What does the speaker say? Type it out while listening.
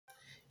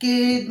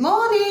Good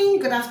morning,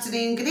 good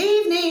afternoon, good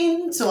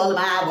evening to all of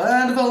my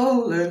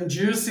wonderful and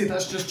juicy,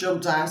 that's just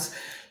jumped out,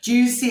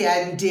 juicy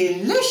and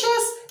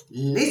delicious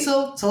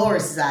little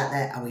Tauruses out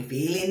there. Are we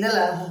feeling the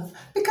love?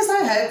 Because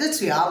I hope that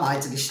we are, my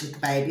delicious little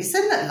babies,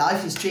 and that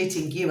life is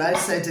treating you oh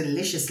so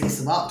deliciously.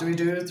 So what do we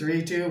do?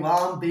 3, 2,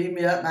 1, beam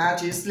me up, my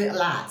juicy little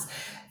lads.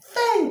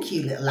 Thank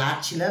you, little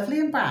lads, you're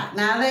lovely and bright.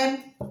 Now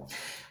then,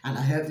 and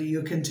I hope that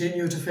you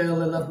continue to feel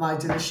the love, my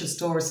delicious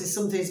Tauruses.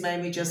 Something's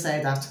made me just say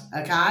that,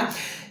 okay?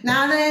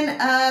 Now then,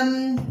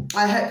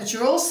 I hope that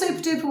you're all super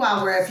duper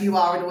well wherever you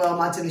are in the world,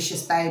 my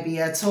delicious baby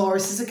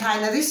Tauruses, okay?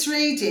 Now this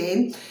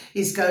reading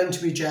is going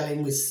to be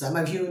gelling with some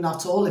of you,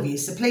 not all of you.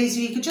 So please,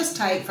 you could just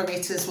take from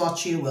it as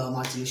what you will,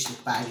 my delicious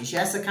babies,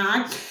 yes,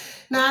 okay?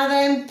 Now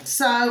then,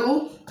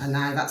 and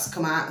now that's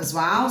come out as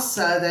well.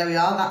 So there we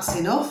are, that's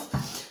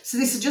enough. So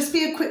this will just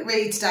be a quick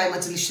read today, my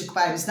delicious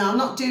babies. Now, I'm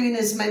not doing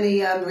as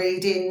many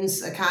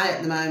readings, okay,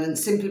 at the moment,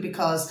 simply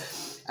because,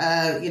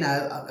 you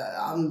know,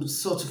 I'm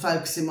sort of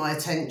focusing my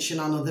attention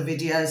on other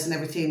videos and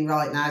everything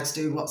right now to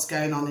do with what's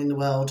going on in the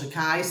world,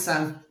 okay?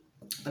 So,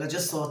 but I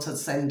just thought I'd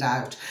send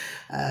out,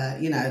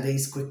 you know,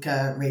 these quick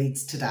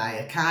reads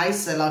today, okay?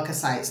 So, like I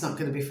say, it's not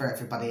going to be for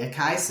everybody,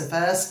 okay? So,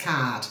 first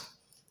card,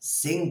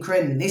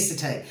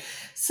 synchronicity.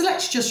 So,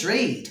 let's just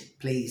read,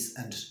 please,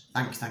 and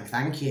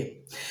thank you.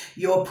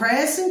 Your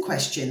prayers and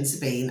questions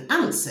are being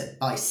answered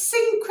by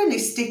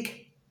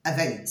synchronistic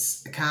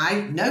events,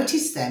 okay?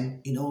 Notice them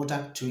in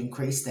order to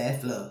increase their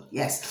flow.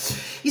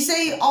 Yes. You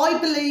see,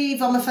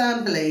 I'm a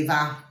firm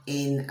believer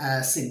in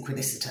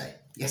synchronicity.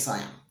 Yes, I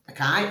am,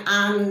 okay?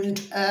 And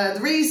the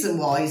reason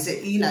why is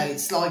that, you know,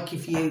 it's like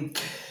if you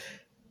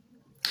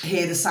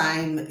hear the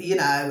same, you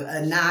know,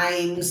 a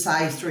name,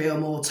 say 3 or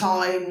more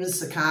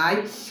times,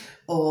 okay?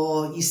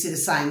 Or you see the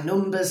same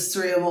numbers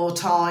 3 or more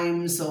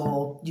times,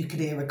 or you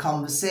could hear a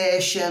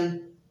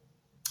conversation,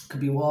 could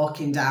be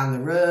walking down the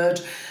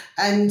road,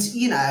 and,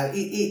 you know,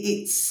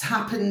 it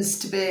happens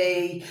to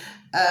be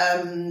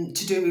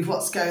to do with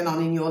what's going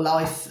on in your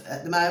life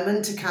at the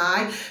moment,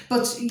 okay?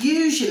 But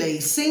usually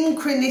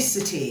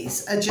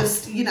synchronicities are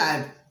just, you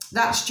know,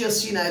 that's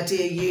just, you know,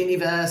 dear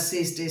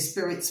universes, dear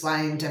spirits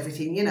way and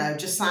everything, you know,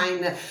 just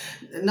saying that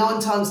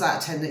 9 times out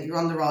of 10 that you're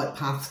on the right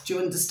path. Do you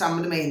understand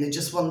what I mean? They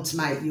just want to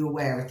make you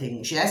aware of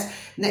things, yes?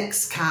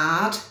 Next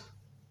card,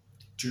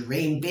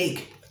 dream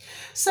big.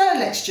 So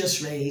let's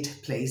just read,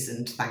 please,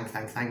 and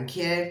thank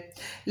you.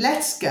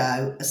 Let's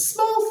go.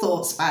 Small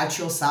thoughts about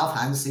yourself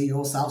and see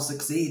yourself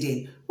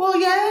succeeding. Well,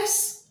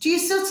 yes. Do you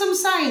see what I'm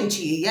saying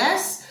to you?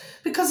 Yes?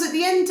 Because at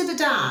the end of the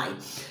day,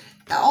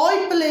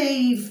 I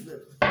believe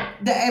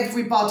that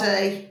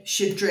everybody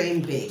should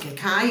dream big,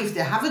 okay? If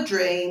they have a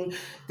dream,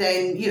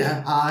 then, you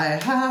know, I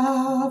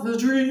have a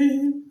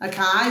dream,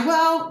 okay?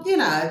 Well, you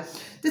know,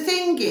 the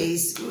thing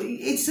is,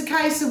 it's a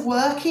case of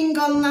working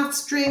on that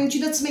dream. Do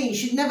you know what I mean? You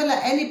should never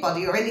let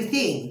anybody or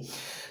anything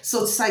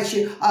sort of say to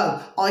you,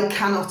 oh, I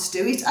cannot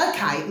do it.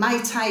 Okay, it may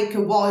take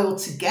a while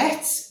to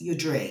get your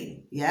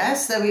dream.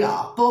 Yes, there we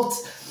are. But,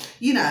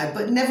 you know,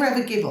 but never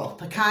ever give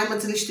up, okay, my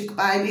delicious little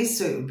babies?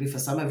 So it would be for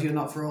some of you,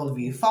 not for all of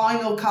you.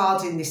 Final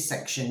card in this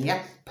section,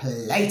 yeah?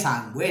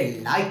 Playtime. We're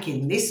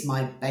liking this,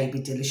 my baby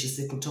delicious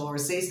little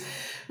Tauruses.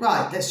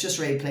 Right, let's just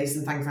read, please,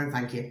 and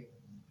thank you.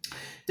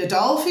 The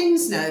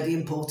dolphins know the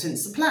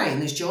importance of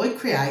playing as joy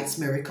creates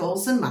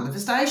miracles and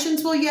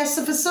manifestations. Well, yes,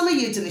 so for some of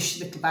you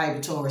delicious little baby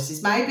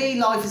Tauruses, maybe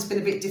life has been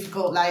a bit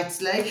difficult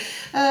lately,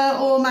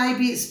 or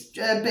maybe it's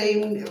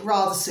been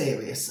rather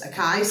serious,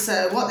 okay?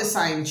 So what they're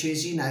saying to you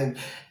is, you know,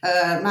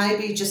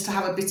 maybe just to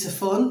have a bit of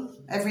fun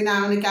every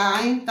now and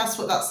again. That's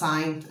what that's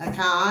saying,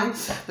 okay?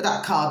 But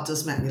that card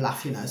does make me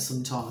laugh, you know,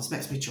 sometimes.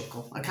 Makes me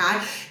chuckle,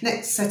 okay?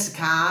 Next set of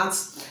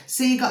cards.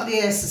 So you got the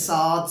Ace of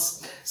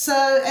Swords.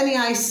 So any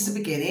ace is a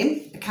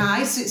beginning,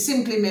 okay? So it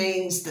simply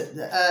means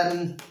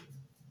that,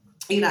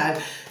 you know,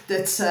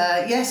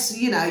 that, yes,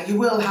 you know, you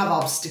will have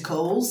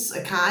obstacles,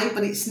 okay?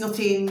 But it's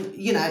nothing,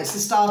 you know, it's the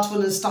start of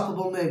an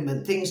unstoppable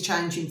movement. Things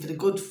changing for the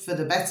good, for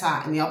the better,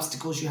 and the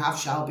obstacles you have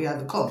shall be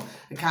overcome,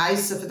 okay?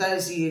 So for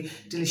those of you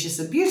delicious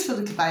and beautiful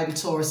little baby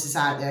Tauruses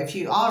out there, if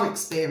you are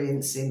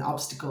experiencing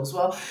obstacles,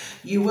 well,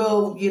 you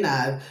will, you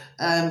know,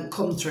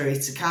 come through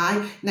it,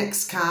 okay?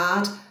 Next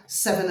card.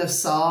 7 of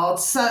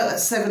Swords, so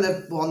 7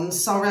 of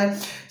Wands, sorry.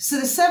 So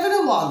the 7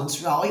 of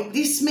Wands, right,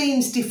 this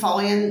means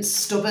defiance,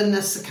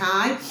 stubbornness,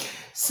 okay?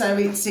 So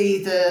it's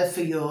either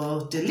for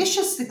your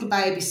delicious little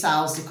baby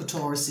selves, little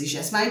Tauruses,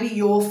 yes, maybe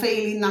you're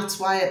feeling that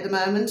way at the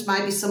moment,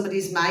 maybe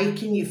somebody's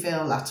making you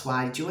feel that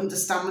way. Do you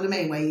understand what I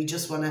mean? Where you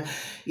just want to,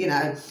 you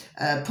know,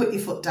 put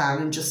your foot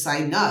down and just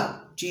say no.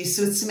 Do you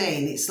see what I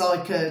mean? It's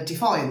like a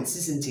defiance,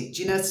 isn't it?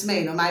 Do you know what I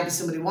mean? Or maybe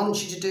somebody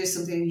wants you to do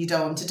something and you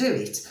don't want to do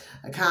it,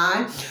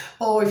 okay?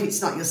 Or if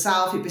it's not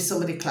yourself, it'd be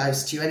somebody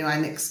close to you. Anyway,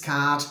 next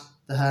card,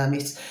 the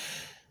Hermit.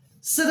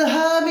 So the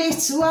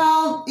Hermit,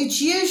 well,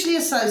 it's usually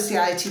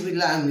associated with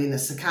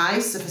loneliness, okay?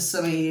 So for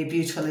some of you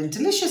beautiful and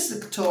delicious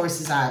little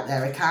Tauruses out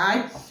there,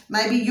 okay?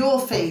 Maybe you're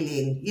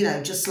feeling, you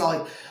know, just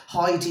like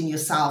hiding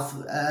yourself.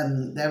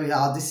 There we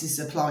are. This is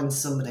applying to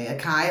somebody,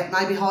 okay?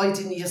 Maybe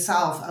hiding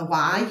yourself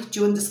away.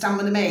 Do you understand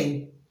what I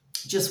mean?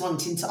 just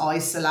wanting to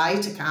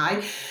isolate,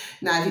 okay?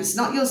 Now, if it's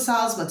not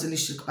yourselves, my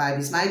delicious little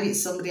babies, maybe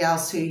it's somebody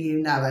else who you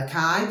know,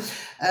 okay?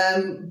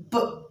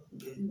 But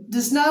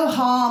there's no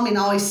harm in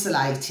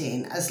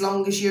isolating as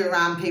long as you're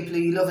around people who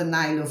you love and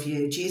they love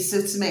you. Do you see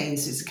what I mean?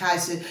 So it's a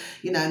case of,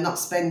 you know, not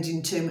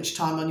spending too much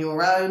time on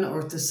your own, or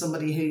if there's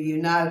somebody who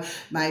you know,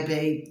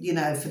 maybe, you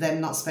know, for them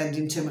not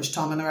spending too much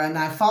time on their own.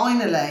 Now,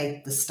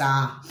 finally, the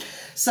star.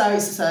 So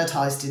it's the third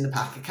highest in the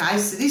pack, okay?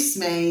 So this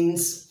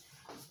means,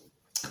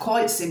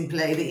 quite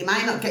simply, that you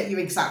may not get your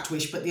exact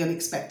wish, but the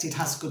unexpected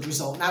has good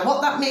result. Now,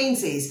 what that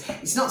means is,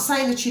 it's not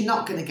saying that you're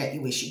not going to get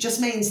your wish. It just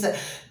means that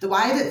the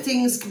way that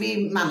things can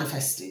be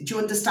manifested, do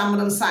you understand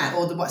what I'm saying?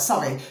 Or the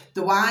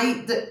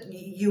way that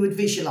you would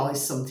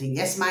visualise something,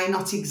 yes, may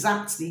not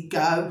exactly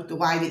go the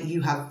way that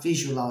you have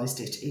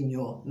visualised it in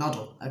your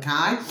noddle,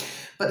 okay?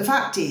 But the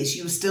fact is,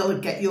 you will still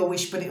get your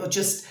wish, but it'll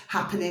just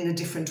happen in a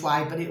different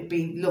way, but it'll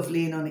be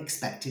lovely and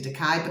unexpected,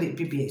 okay? But it'll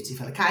be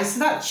beautiful, okay? So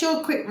that's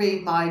your quick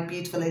read, my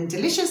beautiful and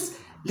delicious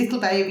little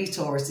baby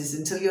Tauruses.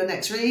 Until your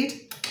next read,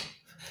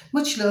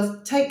 much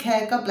love, take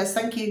care, God bless,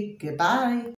 thank you, goodbye.